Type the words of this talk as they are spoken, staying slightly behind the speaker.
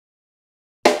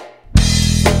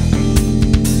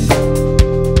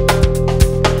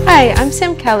I'm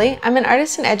Sam Kelly. I'm an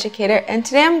artist and educator, and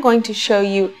today I'm going to show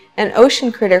you an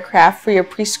ocean critter craft for your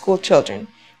preschool children.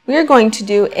 We are going to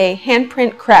do a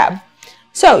handprint crab.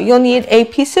 So you'll need a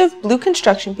piece of blue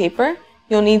construction paper,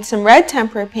 you'll need some red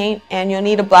tempera paint, and you'll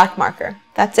need a black marker.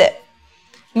 That's it.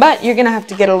 But you're going to have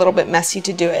to get a little bit messy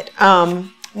to do it.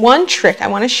 One trick I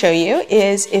want to show you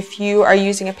is if you are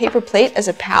using a paper plate as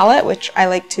a palette, which I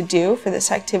like to do for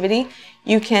this activity,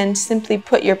 you can simply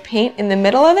put your paint in the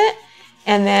middle of it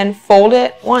and then fold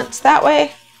it once that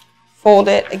way, fold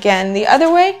it again the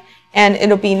other way, and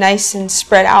it'll be nice and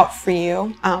spread out for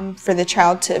you for the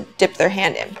child to dip their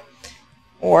hand in,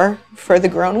 or for the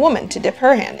grown woman to dip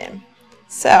her hand in.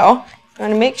 So you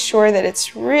want to make sure that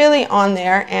it's really on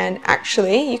there, and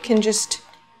actually you can just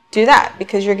do that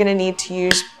because you're going to need to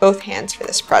use both hands for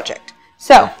this project.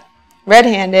 So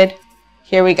red-handed,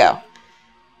 here we go.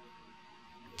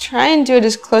 Try and do it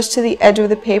as close to the edge of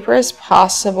the paper as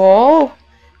possible.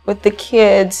 With the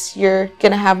kids, you're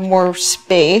going to have more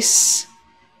space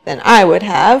than I would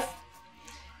have,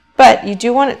 but you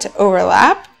do want it to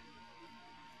overlap.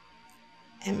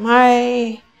 And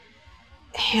my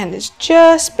hand is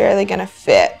just barely going to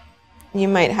fit. You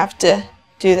might have to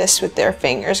do this with their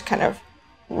fingers, kind of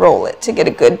roll it to get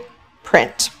a good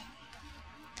print.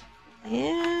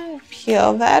 And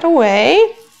peel that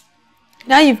away.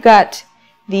 Now you've got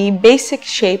the basic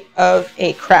shape of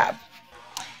a crab.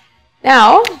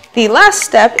 Now, the last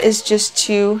step is just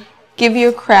to give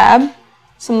your crab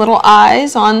some little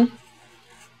eyes on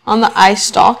the eye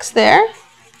stalks there.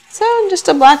 So just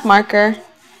a black marker,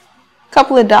 a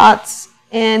couple of dots,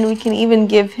 and we can even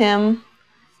give him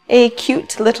a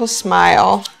cute little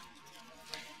smile.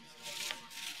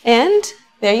 And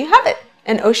there you have it,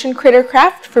 an ocean critter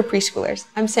craft for preschoolers.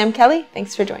 I'm Sam Kelly.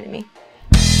 Thanks for joining me.